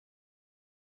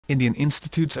Indian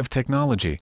Institutes of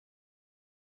Technology.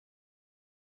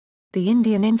 The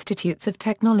Indian Institutes of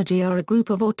Technology are a group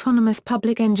of autonomous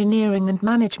public engineering and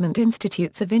management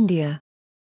institutes of India.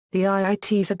 The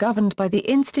IITs are governed by the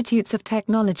Institutes of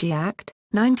Technology Act,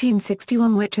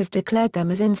 1961, which has declared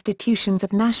them as institutions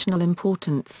of national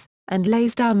importance, and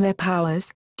lays down their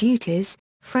powers, duties,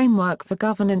 framework for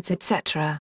governance,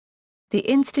 etc. The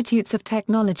Institutes of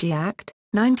Technology Act,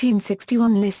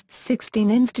 1961 lists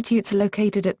 16 institutes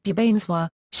located at Bhubaneswar,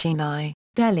 Chennai,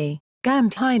 Delhi,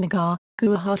 Gandhinagar,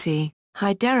 Guwahati,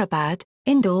 Hyderabad,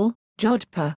 Indore,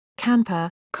 Jodhpur, Kanpur,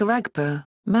 Kharagpur,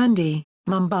 Mandi,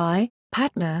 Mumbai,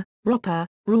 Patna, Ropar,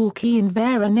 Roorkee and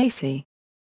Varanasi.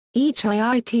 Each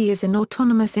IIT is an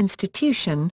autonomous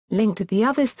institution, linked to the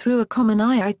others through a common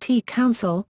IIT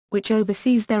Council, which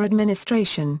oversees their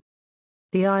administration.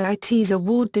 The IITs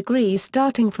award degrees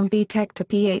starting from B.Tech to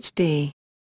Ph.D.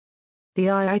 The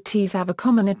IITs have a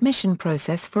common admission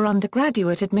process for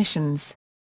undergraduate admissions.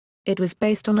 It was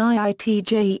based on IIT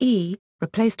JEE,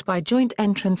 replaced by joint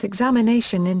entrance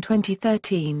examination in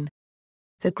 2013.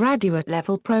 The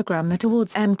graduate-level program that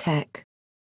awards M.Tech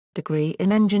degree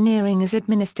in engineering is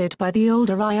administered by the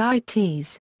older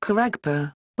IITs,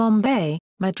 Kharagpur, Bombay,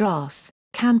 Madras,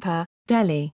 Kanpur,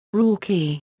 Delhi,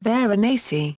 Roorkee,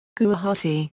 Varanasi,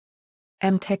 Guwahati.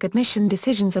 M.Tech admission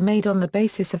decisions are made on the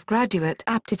basis of Graduate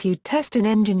Aptitude Test in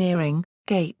Engineering,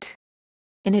 GATE.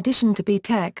 In addition to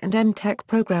B.Tech and M.Tech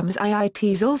programs,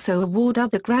 IITs also award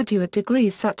other graduate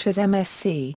degrees such as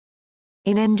MSc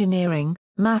in Engineering,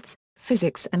 Maths,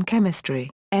 Physics and Chemistry,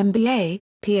 MBA,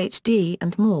 Ph.D.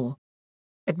 and more.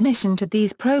 Admission to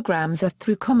these programs are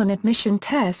through Common Admission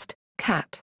Test,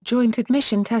 CAT, Joint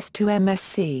Admission Test to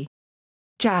MSc,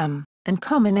 JAM, and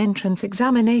Common Entrance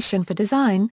Examination for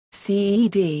Design,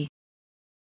 CED.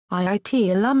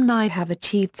 IIT alumni have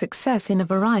achieved success in a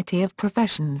variety of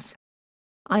professions.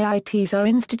 IITs are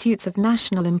institutes of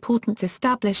national importance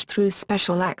established through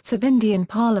special acts of Indian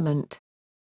Parliament.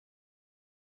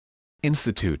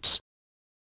 Institutes.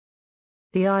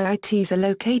 The IITs are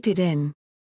located in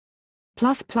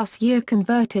 +year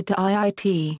converted to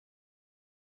IIT.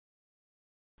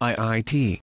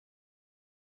 IIT.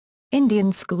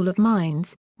 Indian School of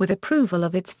Mines, with approval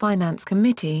of its Finance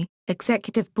Committee,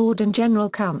 Executive Board and General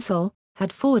Council,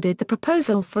 had forwarded the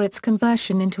proposal for its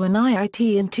conversion into an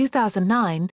IIT in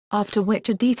 2009, after which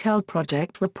a detailed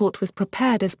project report was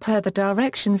prepared as per the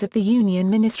directions of the Union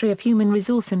Ministry of Human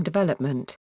Resource and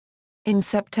Development. In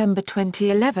September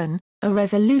 2011, a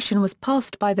resolution was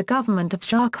passed by the Government of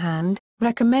Jharkhand,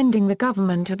 recommending the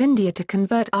Government of India to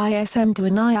convert ISM to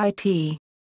an IIT.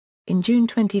 In June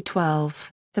 2012,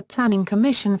 the Planning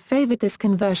Commission favoured this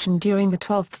conversion during the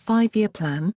 12th Five-Year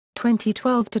Plan,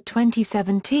 2012 to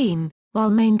 2017,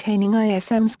 while maintaining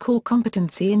ISM's core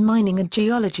competency in mining and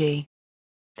geology.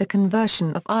 The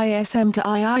conversion of ISM to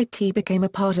IIT became a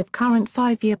part of current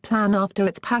five-year plan after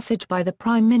its passage by the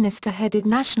Prime Minister-headed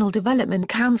National Development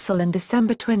Council in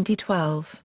December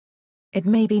 2012. It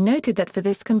may be noted that for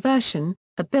this conversion,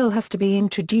 a bill has to be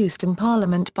introduced in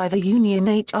Parliament by the Union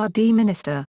HRD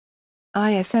Minister.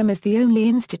 ISM is the only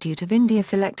institute of India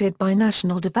selected by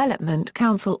National Development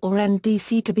Council or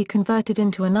NDC to be converted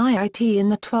into an IIT in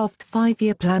the 12th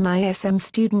Five-Year Plan. ISM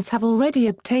students have already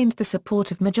obtained the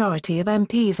support of majority of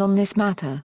MPs on this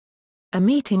matter. A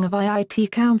meeting of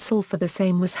IIT Council for the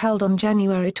same was held on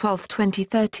January 12,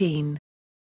 2013.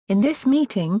 In this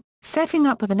meeting, setting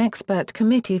up of an expert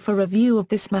committee for review of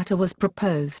this matter was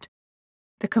proposed.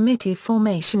 The committee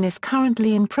formation is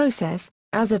currently in process,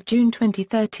 as of June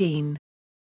 2013.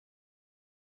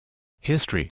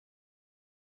 History.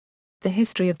 The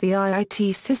history of the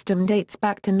IIT system dates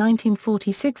back to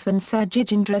 1946 when Sir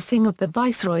Jitendra Singh of the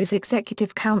Viceroy's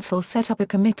Executive Council set up a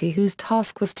committee whose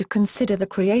task was to consider the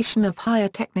creation of higher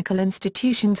technical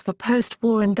institutions for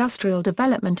post-war industrial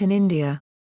development in India.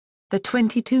 The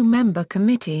 22-member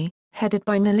committee, headed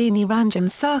by Nalini Ranjan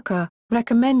Sarkar,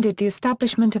 recommended the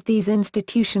establishment of these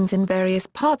institutions in various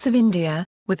parts of India,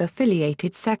 with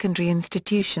affiliated secondary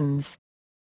institutions.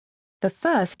 The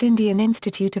first Indian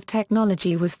Institute of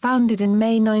Technology was founded in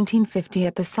May 1950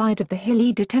 at the site of the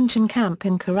Hilli detention camp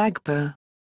in Kharagpur.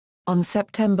 On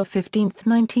September 15,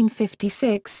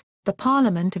 1956, the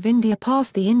Parliament of India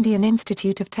passed the Indian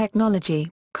Institute of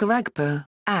Technology, Kharagpur,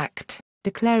 Act,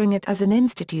 declaring it as an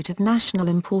institute of national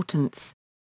importance.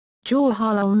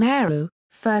 Jawaharlal Nehru,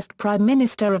 first Prime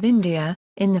Minister of India,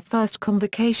 in the first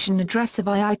convocation address of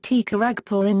IIT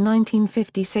Kharagpur in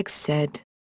 1956 said,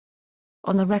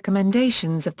 on the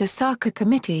recommendations of the Sarkar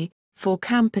Committee, 4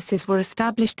 campuses were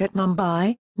established at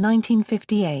Mumbai,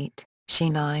 1958,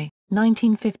 Chennai,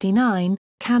 1959,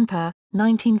 Kanpur,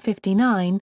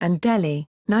 1959, and Delhi,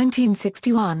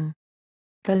 1961.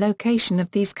 The location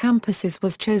of these campuses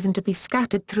was chosen to be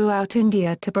scattered throughout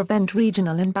India to prevent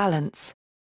regional imbalance.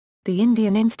 The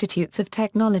Indian Institutes of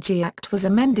Technology Act was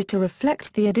amended to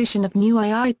reflect the addition of new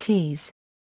IITs.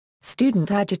 Student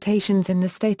agitations in the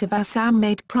state of Assam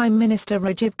made Prime Minister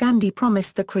Rajiv Gandhi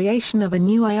promise the creation of a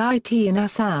new IIT in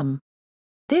Assam.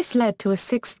 This led to a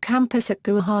sixth campus at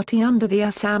Guwahati under the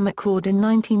Assam Accord in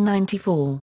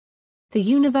 1994. The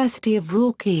University of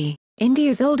Roorkee,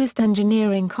 India's oldest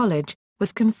engineering college,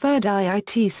 was conferred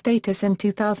IIT status in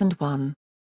 2001.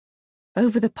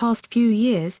 Over the past few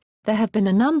years, there have been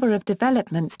a number of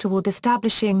developments toward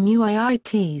establishing new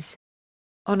IITs.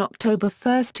 On October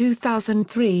 1,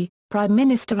 2003, Prime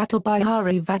Minister Atal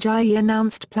Bihari Vajpayee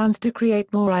announced plans to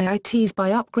create more IITs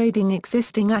by upgrading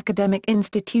existing academic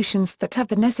institutions that have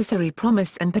the necessary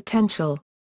promise and potential.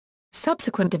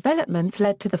 Subsequent developments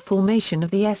led to the formation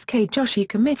of the S.K. Joshi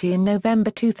Committee in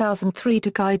November 2003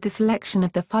 to guide the selection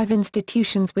of the 5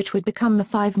 institutions which would become the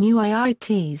 5 new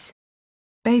IITs.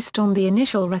 Based on the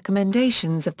initial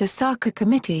recommendations of the Sarkar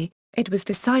Committee, it was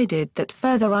decided that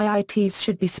further IITs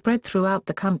should be spread throughout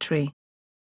the country.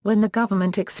 When the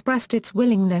government expressed its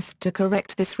willingness to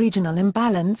correct this regional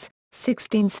imbalance,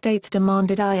 16 states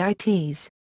demanded IITs.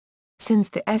 Since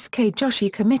the S.K.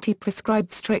 Joshi Committee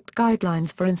prescribed strict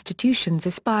guidelines for institutions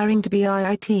aspiring to be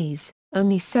IITs,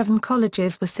 only 7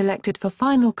 colleges were selected for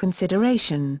final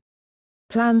consideration.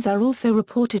 Plans are also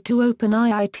reported to open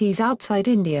IITs outside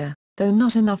India, though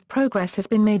not enough progress has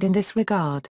been made in this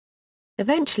regard.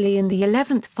 Eventually in the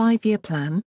 11th five-year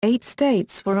plan, 8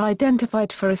 states were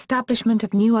identified for establishment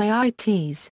of new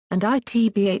IITs, and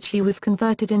ITBHU was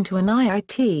converted into an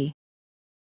IIT.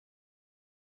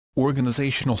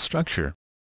 Organizational structure.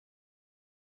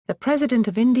 The President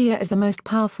of India is the most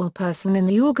powerful person in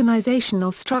the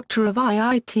organizational structure of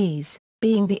IITs,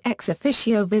 being the ex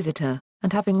officio visitor,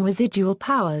 and having residual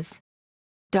powers.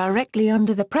 Directly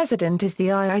under the President is the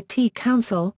IIT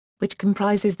Council, which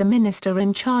comprises the Minister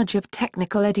in charge of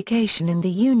technical education in the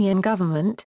Union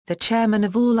Government, the Chairman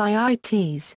of all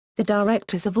IITs, the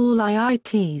Directors of all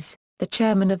IITs, the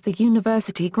Chairman of the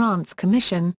University Grants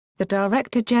Commission, the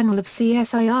Director General of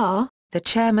CSIR, the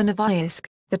Chairman of IISc,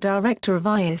 the Director of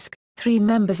IISc, 3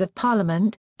 Members of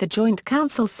Parliament, the Joint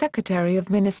Council Secretary of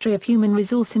Ministry of Human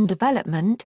Resource and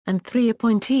Development, and 3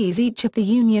 appointees each of the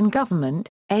Union Government,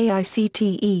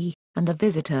 AICTE, and the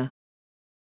Visitor.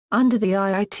 Under the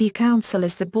IIT Council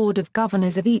is the Board of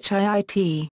Governors of each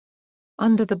IIT.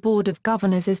 Under the Board of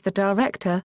Governors is the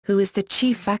Director, who is the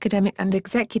Chief Academic and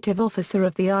Executive Officer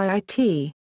of the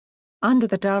IIT. Under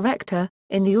the Director,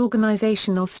 in the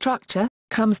organizational structure,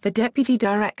 comes the Deputy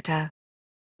Director.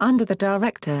 Under the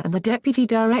Director and the Deputy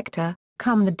Director,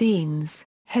 come the Deans,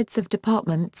 Heads of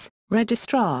Departments,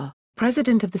 Registrar,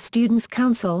 President of the Students'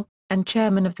 Council, and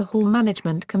Chairman of the Hall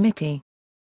Management Committee.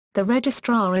 The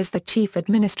Registrar is the Chief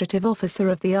Administrative Officer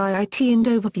of the IIT and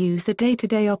overviews the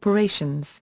day-to-day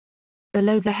operations.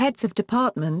 Below the Heads of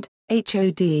Department,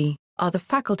 HOD, are the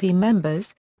faculty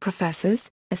members, professors,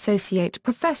 associate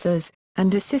professors,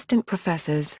 and assistant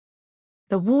professors.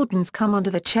 The wardens come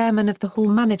under the Chairman of the Hall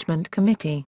Management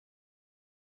Committee.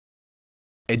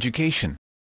 Education.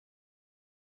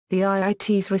 The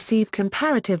IITs receive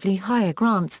comparatively higher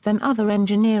grants than other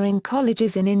engineering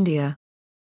colleges in India.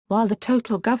 While the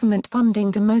total government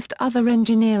funding to most other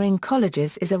engineering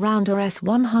colleges is around Rs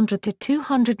 100 to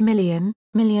 200 million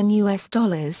US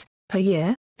dollars per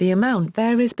year, the amount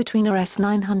varies between Rs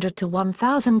 900 to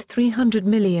 1,300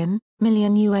 million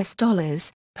US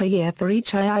dollars per year for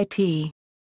each IIT.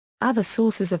 Other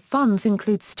sources of funds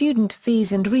include student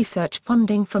fees and research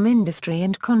funding from industry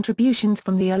and contributions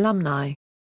from the alumni.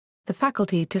 The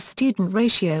faculty-to-student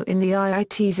ratio in the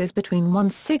IITs is between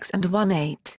 1:6 and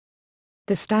 1:8.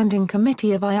 The Standing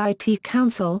Committee of IIT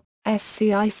Council,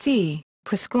 SCIC,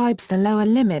 prescribes the lower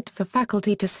limit for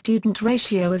faculty-to-student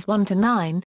ratio as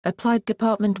 1:9, applied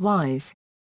department-wise.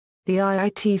 The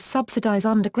IITs subsidize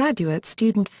undergraduate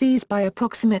student fees by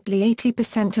approximately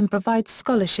 80% and provide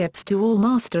scholarships to all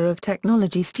Master of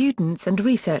Technology students and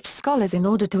research scholars in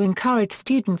order to encourage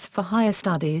students for higher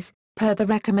studies, per the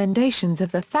recommendations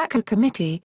of the Thacker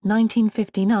Committee,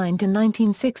 1959 to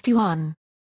 1961.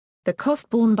 The cost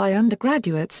borne by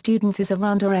undergraduate students is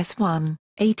around Rs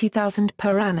 180,000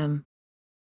 per annum.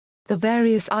 The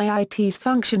various IITs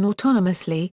function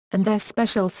autonomously, and their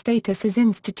special status as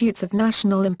institutes of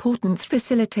national importance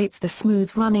facilitates the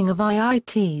smooth running of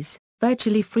IITs,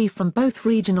 virtually free from both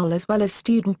regional as well as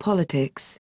student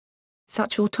politics.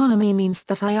 Such autonomy means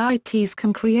that IITs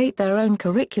can create their own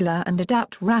curricula and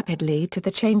adapt rapidly to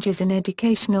the changes in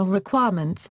educational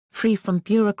requirements, free from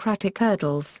bureaucratic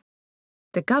hurdles.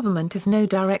 The government has no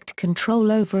direct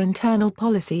control over internal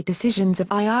policy decisions of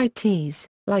IITs,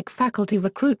 like faculty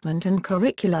recruitment and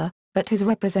curricula, but has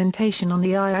representation on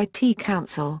the IIT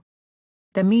Council.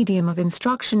 The medium of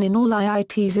instruction in all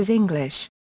IITs is English.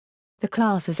 The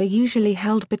classes are usually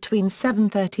held between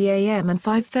 7:30 a.m. and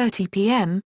 5:30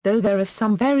 p.m., though there are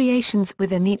some variations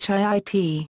within each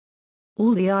IIT.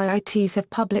 All the IITs have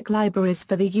public libraries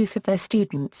for the use of their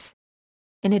students.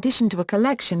 In addition to a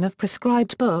collection of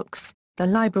prescribed books, the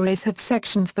libraries have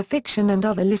sections for fiction and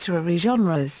other literary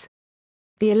genres.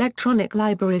 The electronic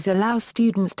libraries allow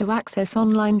students to access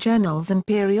online journals and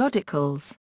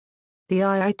periodicals. The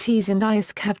IITs and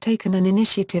IISc have taken an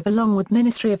initiative along with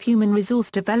Ministry of Human Resource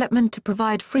Development to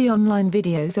provide free online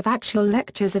videos of actual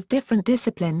lectures of different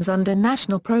disciplines under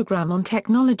National Programme on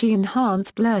Technology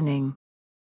Enhanced Learning.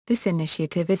 This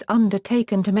initiative is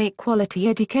undertaken to make quality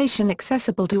education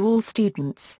accessible to all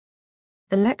students.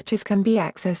 The lectures can be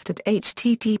accessed at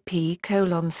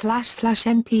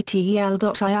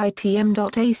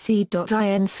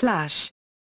http://nptel.iitm.ac.in/.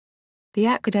 The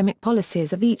academic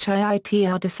policies of each IIT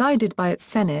are decided by its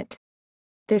Senate.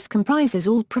 This comprises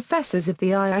all professors of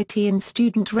the IIT and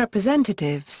student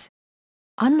representatives.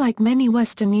 Unlike many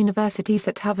Western universities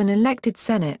that have an elected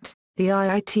Senate, the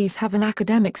IITs have an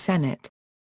academic Senate.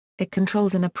 It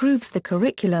controls and approves the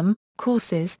curriculum,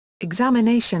 courses,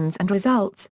 examinations and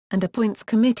results, and appoints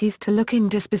committees to look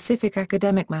into specific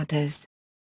academic matters.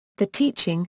 The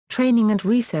teaching, training and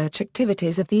research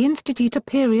activities of the institute are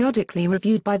periodically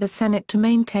reviewed by the Senate to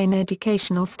maintain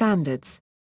educational standards.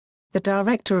 The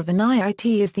director of an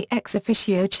IIT is the ex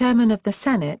officio chairman of the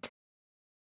Senate.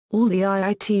 All the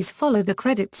IITs follow the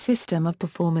credit system of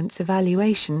performance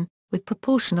evaluation, with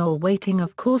proportional weighting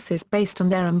of courses based on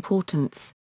their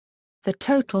importance. The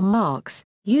total marks,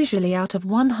 usually out of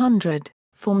 100,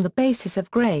 form the basis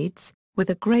of grades, with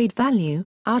a grade value,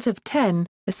 out of 10,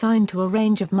 assigned to a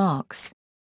range of marks.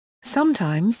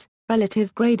 Sometimes,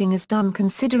 relative grading is done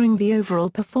considering the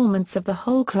overall performance of the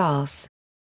whole class.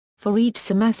 For each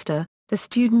semester, the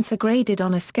students are graded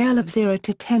on a scale of 0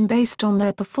 to 10 based on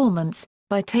their performance,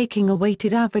 by taking a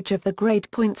weighted average of the grade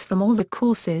points from all the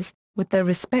courses, with their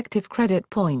respective credit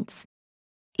points.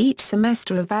 Each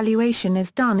semester evaluation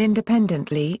is done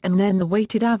independently and then the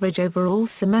weighted average over all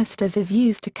semesters is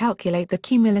used to calculate the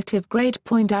cumulative grade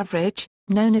point average,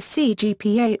 known as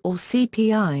CGPA or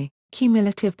CPI,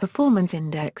 Cumulative Performance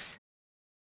Index.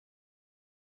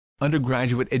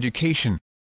 Undergraduate education.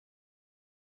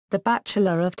 The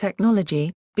Bachelor of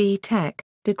Technology, B.Tech,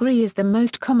 degree is the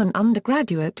most common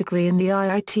undergraduate degree in the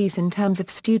IITs in terms of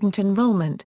student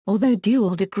enrollment, although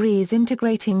dual degrees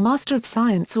integrating Master of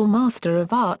Science or Master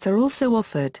of Arts are also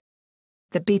offered.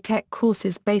 The B.Tech course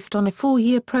is based on a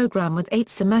 4-year program with 8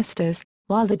 semesters,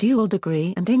 while the dual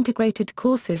degree and integrated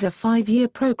courses are 5-year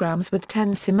programs with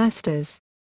 10 semesters.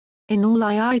 In all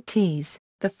IITs,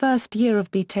 the first year of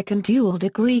B.Tech and dual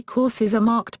degree courses are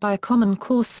marked by a common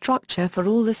course structure for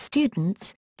all the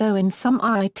students, though in some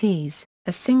IITs,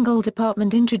 a single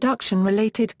department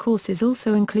introduction-related course is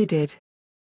also included.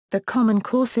 The common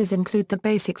courses include the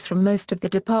basics from most of the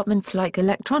departments like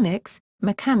electronics,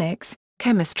 mechanics,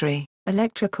 chemistry,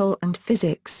 electrical and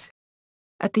physics.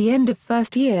 At the end of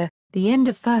first year, the end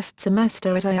of first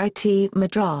semester at IIT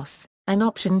Madras, an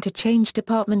option to change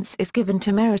departments is given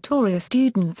to meritorious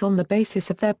students on the basis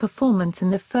of their performance in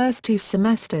the first 2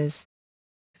 semesters.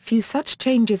 Few such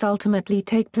changes ultimately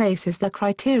take place as the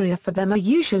criteria for them are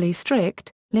usually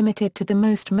strict, limited to the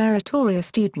most meritorious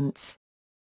students.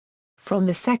 From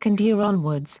the second year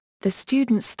onwards, the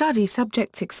students study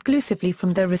subjects exclusively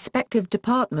from their respective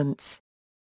departments.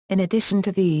 In addition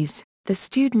to these, the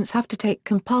students have to take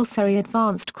compulsory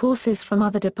advanced courses from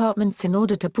other departments in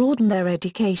order to broaden their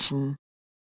education.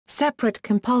 Separate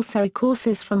compulsory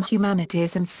courses from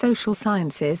Humanities and Social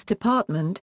Sciences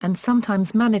department, and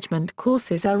sometimes management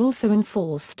courses are also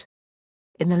enforced.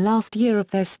 In the last year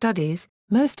of their studies,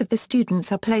 most of the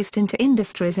students are placed into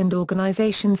industries and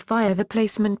organizations via the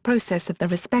placement process of the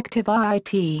respective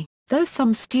IIT, though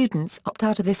some students opt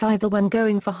out of this either when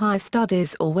going for higher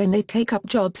studies or when they take up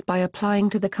jobs by applying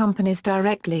to the companies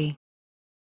directly.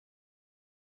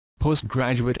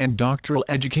 Postgraduate and doctoral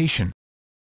education.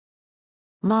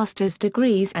 Master's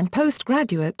degrees and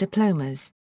postgraduate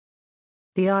diplomas.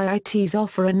 The IITs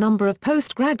offer a number of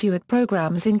postgraduate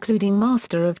programs including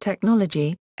Master of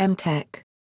Technology, M.Tech.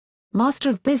 Master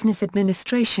of Business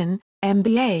Administration,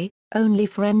 MBA, only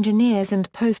for engineers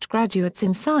and postgraduates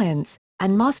in science,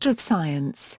 and Master of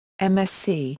Science,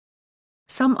 MSc.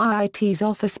 Some IITs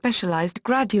offer specialized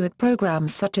graduate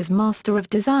programs such as Master of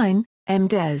Design,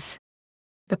 MDes.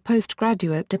 The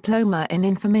Postgraduate Diploma in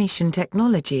Information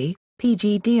Technology,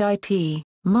 PGDIT,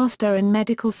 Master in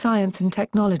Medical Science and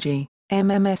Technology,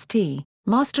 MMST,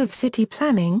 Master of City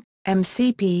Planning,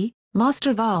 MCP,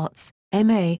 Master of Arts,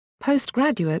 MA,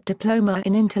 Postgraduate Diploma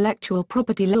in Intellectual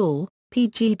Property Law,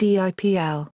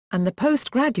 PGDIPL, and the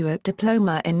Postgraduate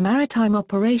Diploma in Maritime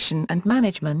Operation and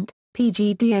Management,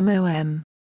 PGDMOM.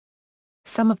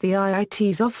 Some of the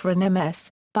IITs offer an MS,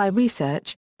 by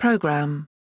research, program.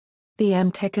 The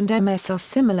M.Tech and MS are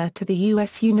similar to the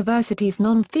U.S. universities'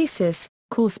 non-thesis,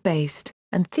 course-based,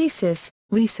 and thesis,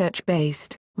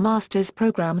 research-based, master's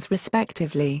programs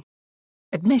respectively.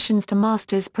 Admissions to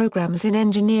master's programs in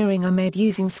engineering are made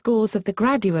using scores of the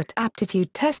Graduate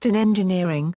Aptitude Test in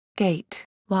Engineering, GATE,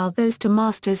 while those to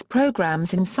master's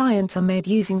programs in science are made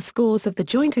using scores of the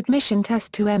Joint Admission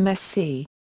Test to MSc,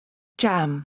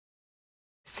 JAM.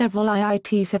 Several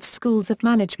IITs have schools of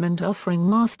management offering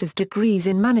master's degrees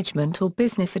in management or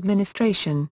business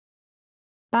administration.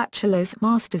 Bachelor's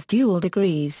master's dual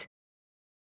degrees.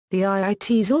 The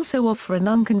IITs also offer an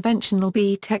unconventional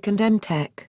B.Tech and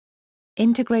M.Tech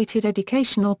integrated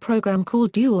educational program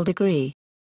called dual degree.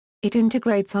 It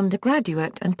integrates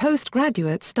undergraduate and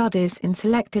postgraduate studies in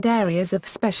selected areas of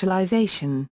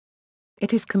specialization.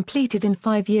 It is completed in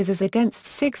 5 years as against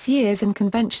 6 years in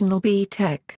conventional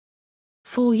B.Tech.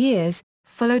 4 years,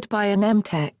 followed by an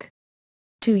M.Tech.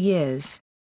 2 years.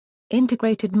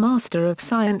 Integrated Master of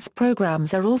Science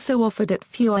programs are also offered at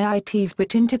few IITs,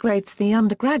 which integrates the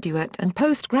undergraduate and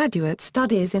postgraduate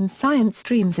studies in science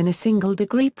streams in a single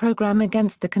degree program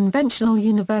against the conventional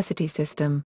university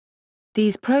system.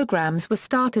 These programs were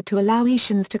started to allow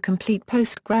Asians to complete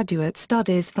postgraduate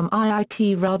studies from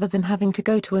IIT rather than having to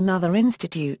go to another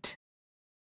institute.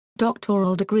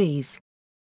 Doctoral degrees.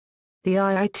 The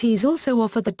IITs also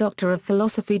offer the Doctor of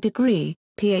Philosophy degree,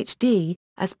 Ph.D.,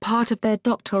 as part of their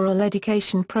doctoral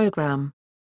education program.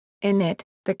 In it,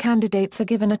 the candidates are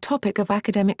given a topic of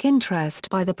academic interest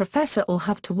by the professor or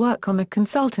have to work on a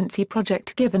consultancy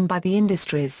project given by the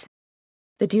industries.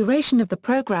 The duration of the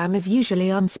program is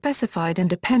usually unspecified and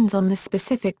depends on the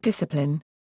specific discipline.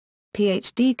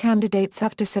 Ph.D. candidates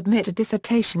have to submit a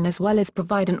dissertation as well as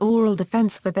provide an oral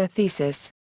defense for their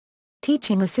thesis.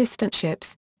 Teaching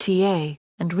assistantships, TA,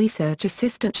 and research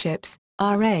assistantships,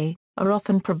 RA, are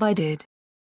often provided.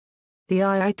 The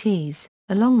IITs,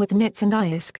 along with NITS and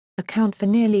IISc, account for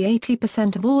nearly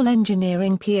 80% of all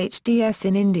engineering PhDs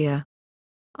in India.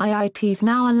 IITs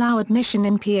now allow admission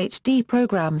in PhD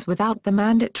programs without the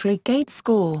mandatory GATE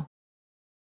score.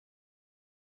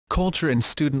 Culture and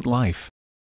student life.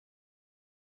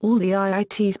 All the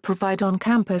IITs provide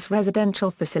on-campus residential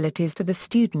facilities to the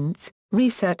students,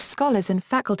 research scholars and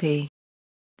faculty.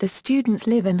 The students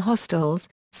live in hostels,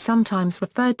 sometimes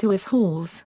referred to as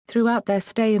halls, throughout their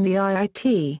stay in the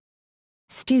IIT.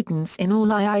 Students in all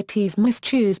IITs must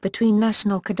choose between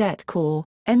National Cadet Corps,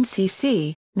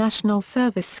 NCC, National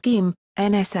Service Scheme,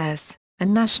 NSS,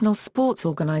 and National Sports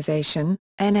Organization,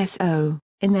 NSO,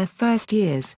 in their first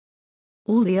years.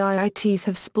 All the IITs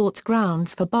have sports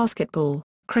grounds for basketball,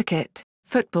 cricket,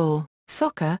 football,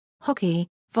 soccer, hockey,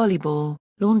 volleyball,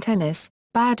 lawn tennis,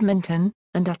 badminton,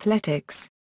 and athletics,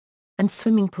 and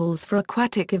swimming pools for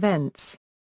aquatic events.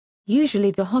 Usually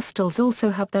the hostels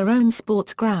also have their own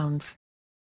sports grounds.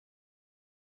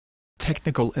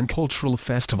 Technical and cultural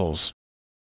festivals.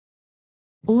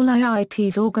 All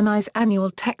IITs organize annual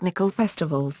technical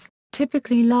festivals,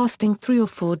 typically lasting 3 or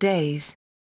 4 days.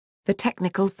 The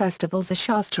technical festivals are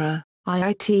Shastra,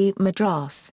 IIT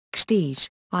Madras, Kshitij,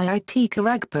 IIT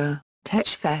Kharagpur,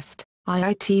 Techfest,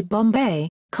 IIT Bombay,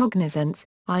 Cognizance,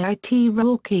 IIT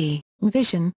Roorkee,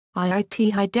 Vision,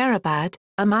 IIT Hyderabad,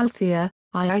 Amalthea,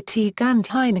 IIT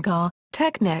Gandhinagar,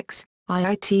 Technex,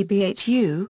 IIT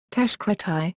Bhu,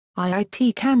 Teshkritai,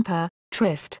 IIT Kanpur,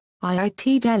 Trist,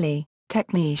 IIT Delhi,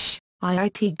 Technish,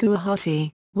 IIT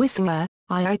Guwahati, Whistler,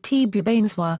 IIT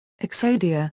Bhubaneswar,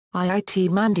 Exodia, IIT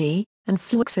Mandi, and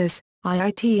Fluxus,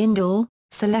 IIT Indore,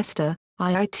 Celesta,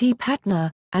 IIT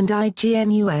Patna, and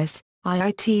IGNUS,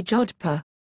 IIT Jodhpur.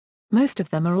 Most of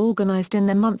them are organized in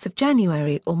the months of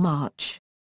January or March.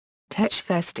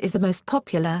 Techfest is the most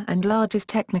popular and largest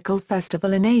technical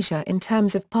festival in Asia in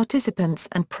terms of participants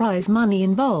and prize money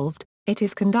involved. It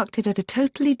is conducted at a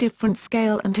totally different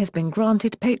scale and has been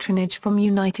granted patronage from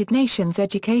United Nations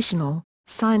Educational,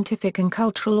 Scientific and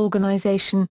Cultural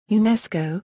Organization,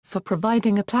 UNESCO, for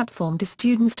providing a platform to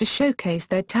students to showcase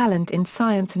their talent in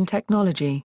science and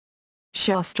technology.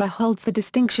 Shastra holds the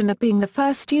distinction of being the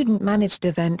first student-managed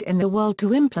event in the world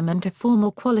to implement a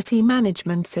formal quality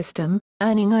management system,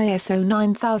 earning ISO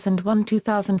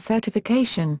 9001-2000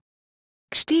 certification.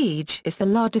 Stage is the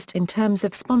largest in terms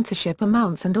of sponsorship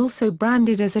amounts and also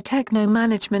branded as a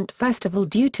techno-management festival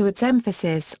due to its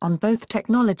emphasis on both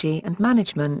technology and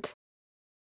management.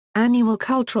 Annual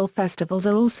cultural festivals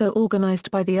are also organized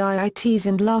by the IITs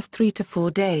and last 3 to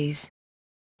 4 days.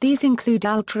 These include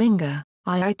Altringa,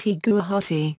 IIT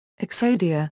Guwahati,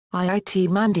 Exodia, IIT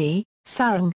Mandi,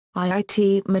 Sarang,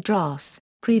 IIT Madras,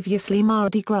 previously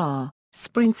Mardi Gras,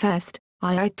 Springfest,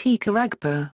 IIT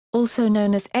Kharagpur, also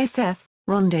known as SF,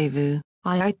 Rendezvous,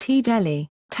 IIT Delhi,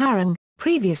 Tarang,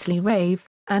 previously Rave,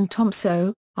 and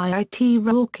Tomso, IIT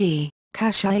Roorkee,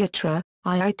 Kshetra,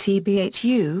 IIT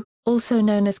Bhu, also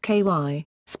known as KY,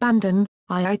 Spandan,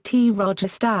 IIT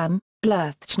Rajasthan,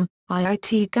 Bluthchan,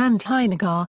 IIT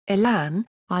Gandhinagar, Ilan,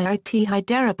 IIT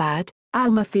Hyderabad,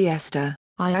 Alma Fiesta,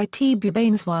 IIT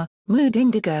Bhubaneswar, Mood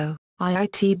Indigo,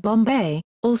 IIT Bombay,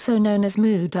 also known as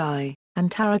Moodai,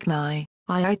 and Taragnai,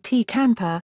 IIT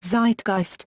Kanpur,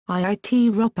 Zeitgeist,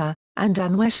 IIT Ropar, and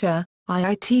Anwesha,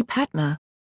 IIT Patna.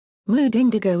 Mood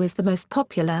Indigo is the most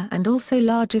popular and also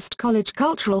largest college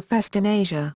cultural fest in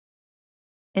Asia.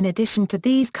 In addition to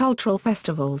these cultural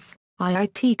festivals,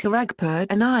 IIT Kharagpur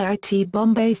and IIT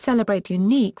Bombay celebrate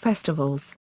unique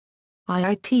festivals.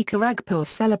 IIT Kharagpur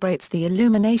celebrates the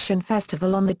Illumination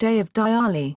Festival on the day of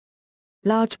Diwali.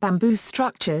 Large bamboo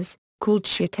structures, called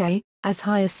shite, as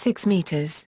high as 6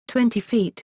 meters, 20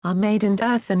 feet, are made and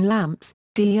earthen lamps,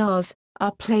 diyas,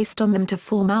 are placed on them to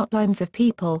form outlines of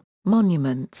people,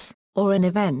 monuments, or an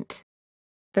event.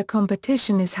 The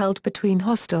competition is held between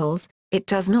hostels, it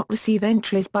does not receive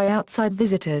entries by outside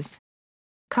visitors.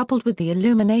 Coupled with the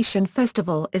Illumination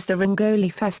Festival is the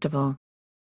Rangoli Festival.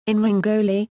 In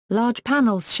Rangoli, large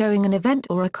panels showing an event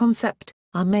or a concept,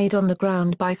 are made on the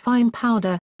ground by fine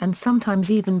powder, and sometimes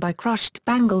even by crushed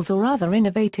bangles or other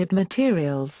innovative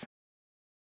materials.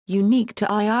 Unique to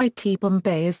IIT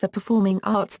Bombay is the Performing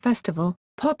Arts Festival,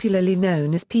 popularly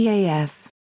known as PAF.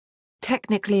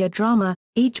 Technically a drama,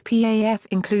 each PAF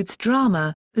includes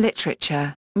drama,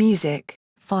 literature, music,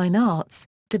 fine arts,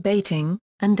 debating,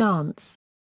 and dance.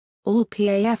 All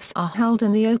PAFs are held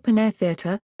in the Open Air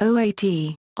Theatre,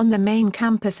 OAT, on the main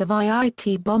campus of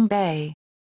IIT Bombay.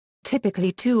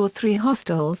 Typically 2 or 3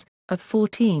 hostels, of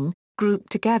 14,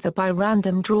 grouped together by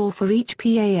random draw for each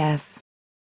PAF.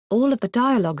 All of the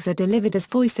dialogues are delivered as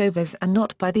voiceovers and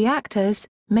not by the actors,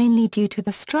 mainly due to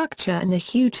the structure and the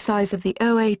huge size of the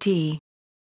OAT.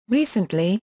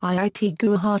 Recently, IIT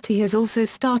Guwahati has also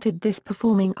started this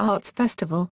Performing Arts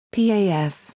Festival,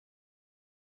 PAF.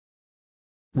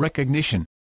 Recognition.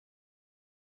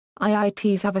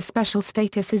 IITs have a special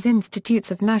status as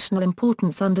institutes of national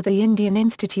importance under the Indian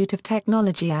Institute of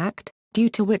Technology Act, due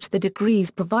to which the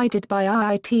degrees provided by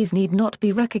IITs need not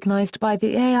be recognized by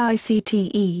the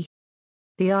AICTE.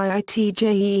 The IIT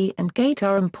JEE and GATE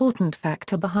are an important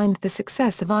factor behind the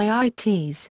success of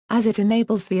IITs, as it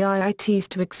enables the IITs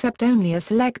to accept only a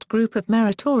select group of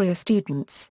meritorious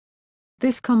students.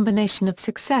 This combination of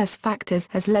success factors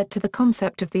has led to the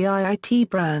concept of the IIT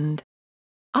brand.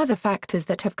 Other factors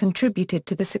that have contributed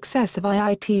to the success of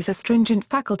IITs are stringent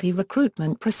faculty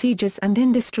recruitment procedures and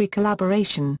industry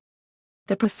collaboration.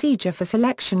 The procedure for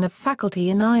selection of faculty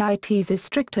in IITs is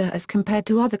stricter as compared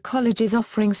to other colleges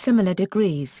offering similar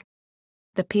degrees.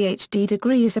 The Ph.D.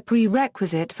 degree is a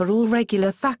prerequisite for all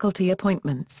regular faculty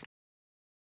appointments.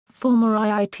 Former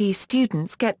IIT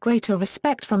students get greater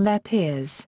respect from their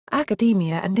peers,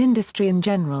 academia and industry in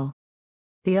general.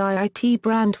 The IIT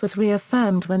brand was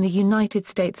reaffirmed when the United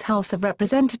States House of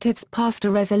Representatives passed a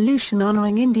resolution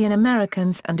honoring Indian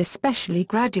Americans and especially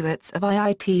graduates of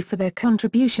IIT for their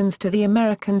contributions to the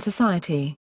American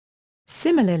society.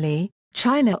 Similarly,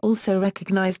 China also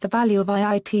recognized the value of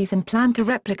IITs and planned to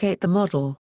replicate the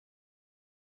model.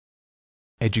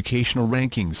 Educational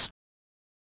rankings.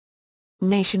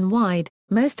 Nationwide,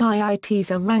 most IITs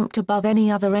are ranked above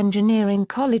any other engineering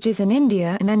colleges in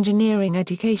India in engineering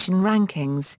education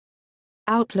rankings.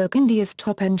 Outlook India's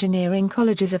top engineering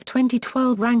colleges of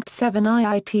 2012 ranked 7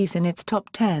 IITs in its top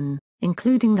 10,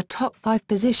 including the top 5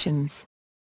 positions.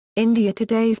 India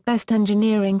Today's best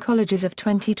engineering colleges of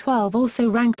 2012 also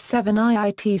ranked 7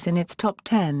 IITs in its top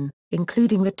 10,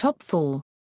 including the top 4.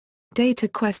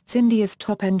 DataQuest's India's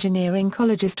top engineering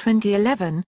colleges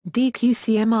 2011,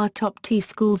 DQCMR Top T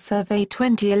School Survey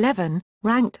 2011,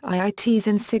 ranked IITs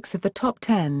in 6 of the top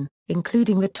 10,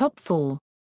 including the top 4.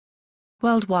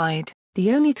 Worldwide,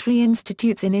 the only 3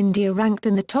 institutes in India ranked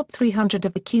in the top 300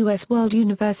 of the QS World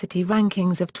University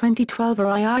Rankings of 2012 are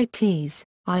IITs,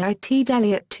 IIT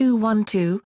Delhi at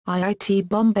 212, IIT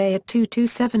Bombay at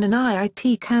 227 and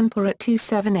IIT Kanpur at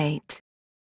 278.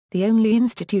 The only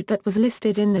institute that was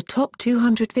listed in the top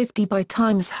 250 by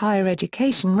Times Higher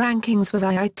Education rankings was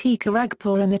IIT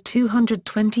Kharagpur in the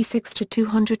 226 to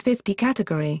 250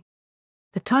 category.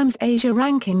 The Times Asia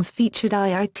rankings featured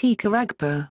IIT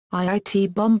Kharagpur,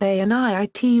 IIT Bombay and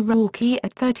IIT Roorkee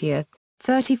at 30th,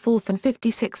 34th and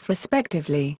 56th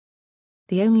respectively.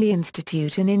 The only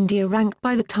institute in India ranked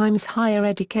by the Times Higher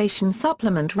Education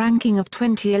Supplement ranking of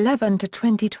 2011 to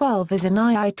 2012 is an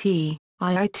IIT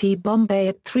Bombay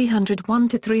at 301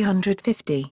 to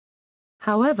 350.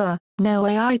 However, no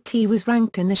IIT was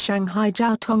ranked in the Shanghai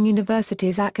Jiao Tong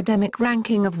University's academic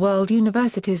ranking of world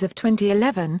universities of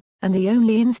 2011, and the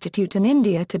only institute in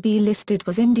India to be listed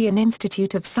was Indian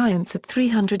Institute of Science at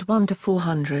 301 to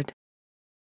 400.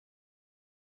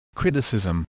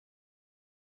 Criticism.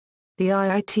 The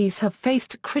IITs have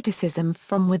faced criticism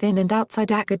from within and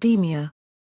outside academia.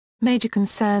 Major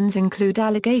concerns include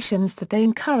allegations that they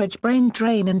encourage brain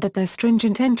drain and that their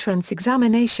stringent entrance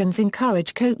examinations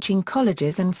encourage coaching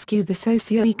colleges and skew the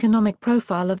socio-economic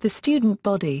profile of the student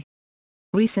body.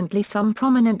 Recently, some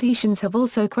prominent Asians have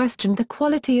also questioned the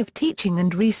quality of teaching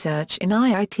and research in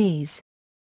IITs.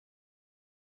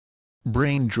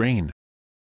 Brain drain.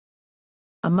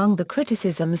 Among the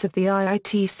criticisms of the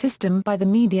IIT system by the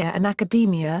media and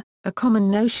academia, a common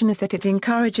notion is that it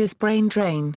encourages brain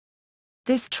drain.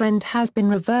 This trend has been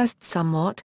reversed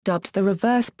somewhat, dubbed the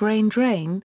reverse brain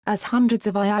drain, as hundreds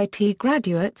of IIT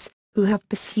graduates, who have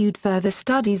pursued further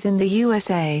studies in the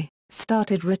USA,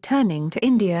 started returning to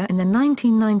India in the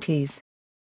 1990s.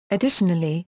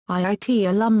 Additionally, IIT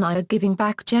alumni are giving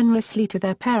back generously to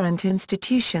their parent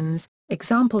institutions.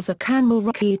 Examples are Kanpur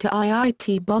Roorkee to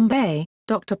IIT Bombay,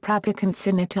 Dr. Prabhakant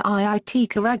Sinha to IIT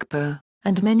Kharagpur,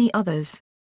 and many others.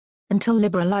 Until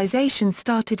liberalization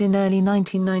started in early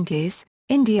 1990s,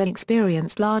 India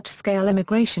experienced large-scale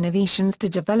immigration of Asians to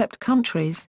developed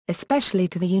countries, especially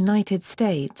to the United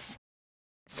States.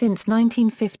 Since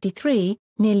 1953,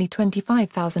 nearly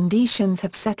 25,000 Asians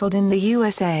have settled in the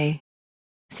USA.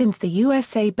 Since the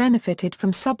USA benefited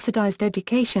from subsidized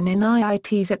education in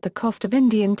IITs at the cost of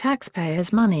Indian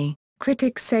taxpayers' money,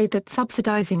 critics say that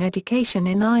subsidizing education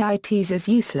in IITs is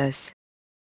useless.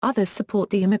 Others support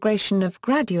the immigration of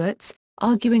graduates,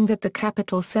 arguing that the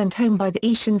capital sent home by the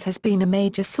Asians has been a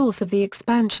major source of the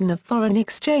expansion of foreign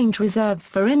exchange reserves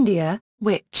for India,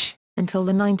 which, until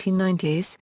the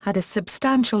 1990s, had a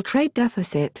substantial trade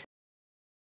deficit.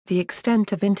 The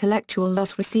extent of intellectual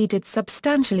loss receded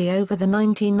substantially over the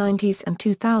 1990s and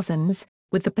 2000s,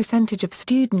 with the percentage of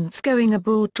students going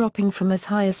abroad dropping from as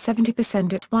high as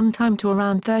 70% at one time to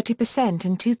around 30%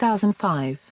 in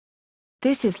 2005.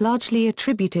 This is largely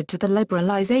attributed to the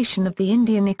liberalization of the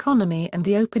Indian economy and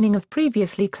the opening of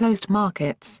previously closed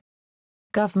markets.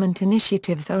 Government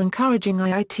initiatives are encouraging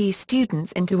IIT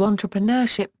students into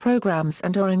entrepreneurship programs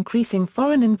and are increasing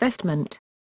foreign investment.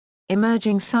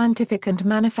 Emerging scientific and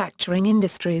manufacturing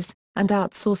industries, and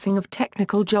outsourcing of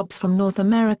technical jobs from North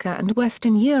America and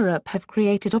Western Europe have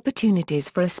created opportunities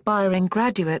for aspiring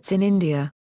graduates in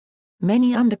India.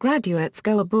 Many undergraduates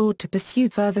go abroad to pursue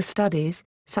further studies,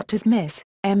 such as MS,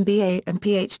 MBA and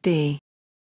Ph.D.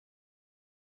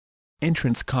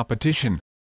 Entrance competition.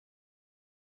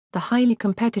 The highly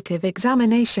competitive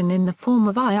examination in the form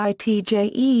of IIT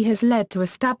JEE has led to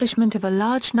establishment of a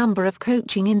large number of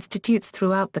coaching institutes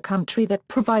throughout the country that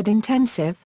provide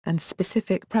intensive and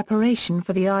specific preparation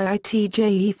for the IIT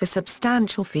JEE for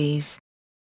substantial fees.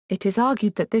 It is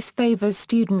argued that this favors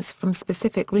students from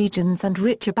specific regions and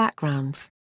richer backgrounds.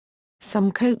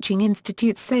 Some coaching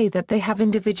institutes say that they have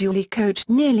individually coached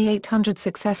nearly 800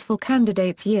 successful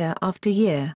candidates year after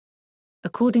year.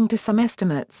 According to some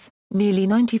estimates, nearly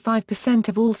 95%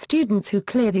 of all students who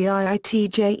clear the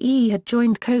IIT JEE had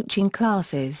joined coaching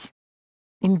classes.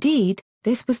 Indeed,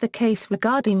 this was the case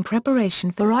regarding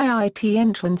preparation for IIT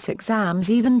entrance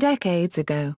exams even decades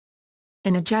ago.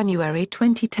 In a January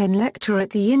 2010 lecture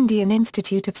at the Indian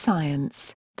Institute of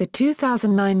Science, the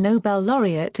 2009 Nobel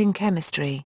laureate in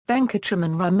chemistry,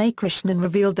 Venkatraman Ramakrishnan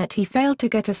revealed that he failed to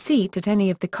get a seat at any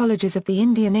of the colleges of the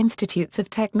Indian Institutes of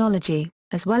Technology,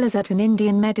 as well as at an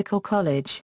Indian medical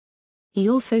college. He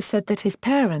also said that his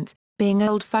parents, being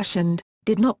old-fashioned,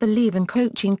 did not believe in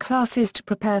coaching classes to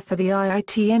prepare for the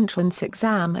IIT entrance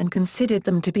exam and considered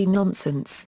them to be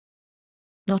nonsense.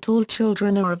 Not all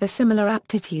children are of a similar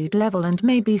aptitude level and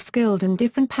may be skilled in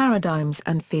different paradigms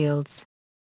and fields.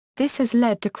 This has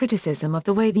led to criticism of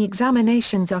the way the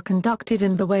examinations are conducted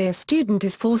and the way a student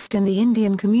is forced in the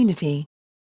Indian community.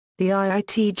 The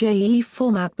IIT JEE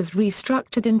format was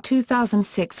restructured in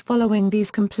 2006 following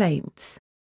these complaints.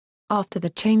 After the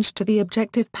change to the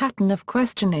objective pattern of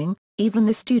questioning, even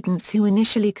the students who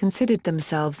initially considered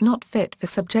themselves not fit for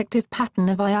subjective pattern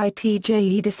of IIT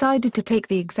JEE decided to take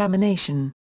the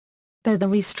examination. Though the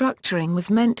restructuring was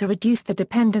meant to reduce the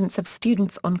dependence of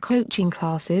students on coaching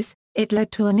classes, it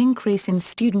led to an increase in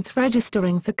students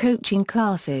registering for coaching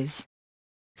classes.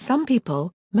 Some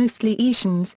people, mostly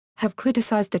Asians, have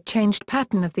criticized the changed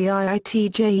pattern of the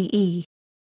IIT JEE.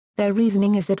 Their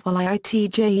reasoning is that while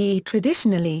IIT JEE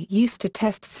traditionally used to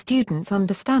test students'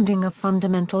 understanding of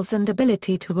fundamentals and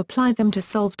ability to apply them to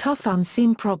solve tough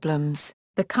unseen problems,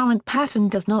 the current pattern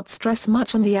does not stress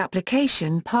much on the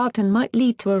application part and might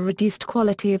lead to a reduced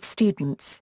quality of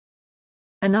students.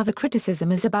 Another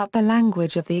criticism is about the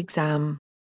language of the exam.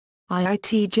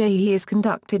 IIT JEE is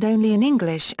conducted only in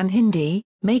English and Hindi,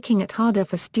 making it harder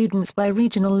for students where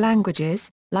regional languages,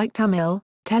 like Tamil,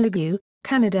 Telugu,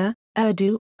 Kannada,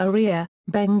 Urdu, Oriya,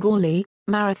 Bengali,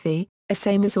 Marathi,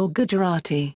 Assamese or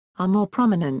Gujarati, are more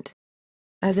prominent.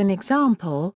 As an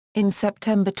example, in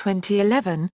September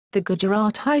 2011, the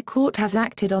Gujarat High Court has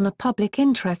acted on a public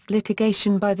interest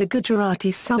litigation by the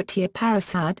Gujarati Satya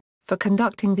Parasad, for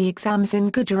conducting the exams in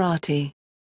Gujarati.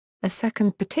 A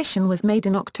second petition was made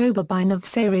in October by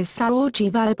Navsaris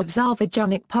Saorji Vallabh of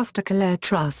Sarvajanik Pustakalaya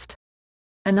Trust.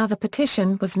 Another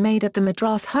petition was made at the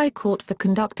Madras High Court for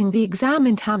conducting the exam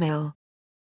in Tamil.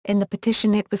 In the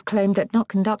petition it was claimed that not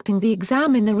conducting the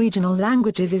exam in the regional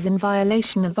languages is in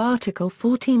violation of Article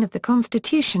 14 of the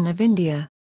Constitution of India.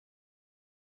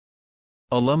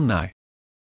 Alumni.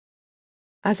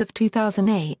 As of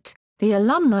 2008, the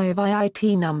alumni of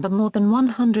IIT number more than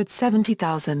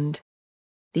 170,000.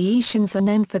 The Asians are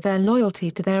known for their loyalty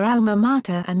to their alma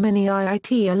mater and many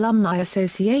IIT alumni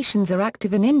associations are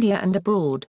active in India and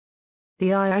abroad. The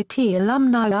IIT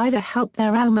alumni either help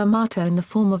their alma mater in the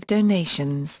form of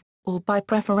donations, or by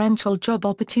preferential job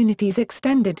opportunities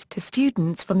extended to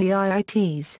students from the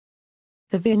IITs.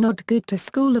 The Vinod Gupta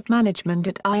School of Management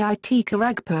at IIT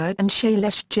Kharagpur and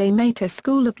Shailesh J. Mehta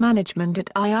School of Management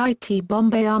at IIT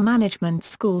Bombay are management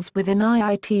schools within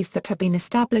IITs that have been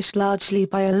established largely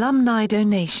by alumni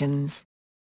donations.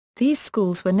 These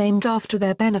schools were named after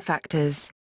their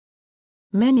benefactors.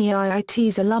 Many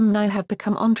IITs alumni have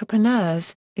become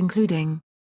entrepreneurs, including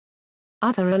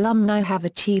other alumni have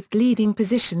achieved leading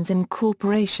positions in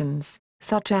corporations,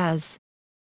 such as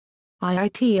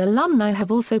IIT alumni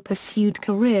have also pursued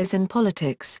careers in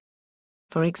politics.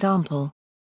 For example,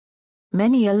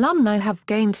 many alumni have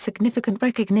gained significant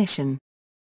recognition.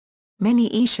 Many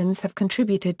Asians have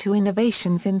contributed to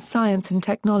innovations in science and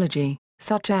technology,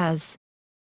 such as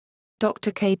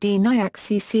Dr. K. D. Nayak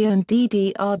CC and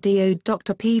DDRDO,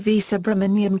 Dr. P. V.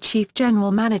 Subramaniam Chief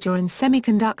General Manager in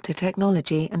Semiconductor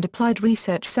Technology and Applied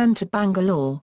Research Centre Bangalore,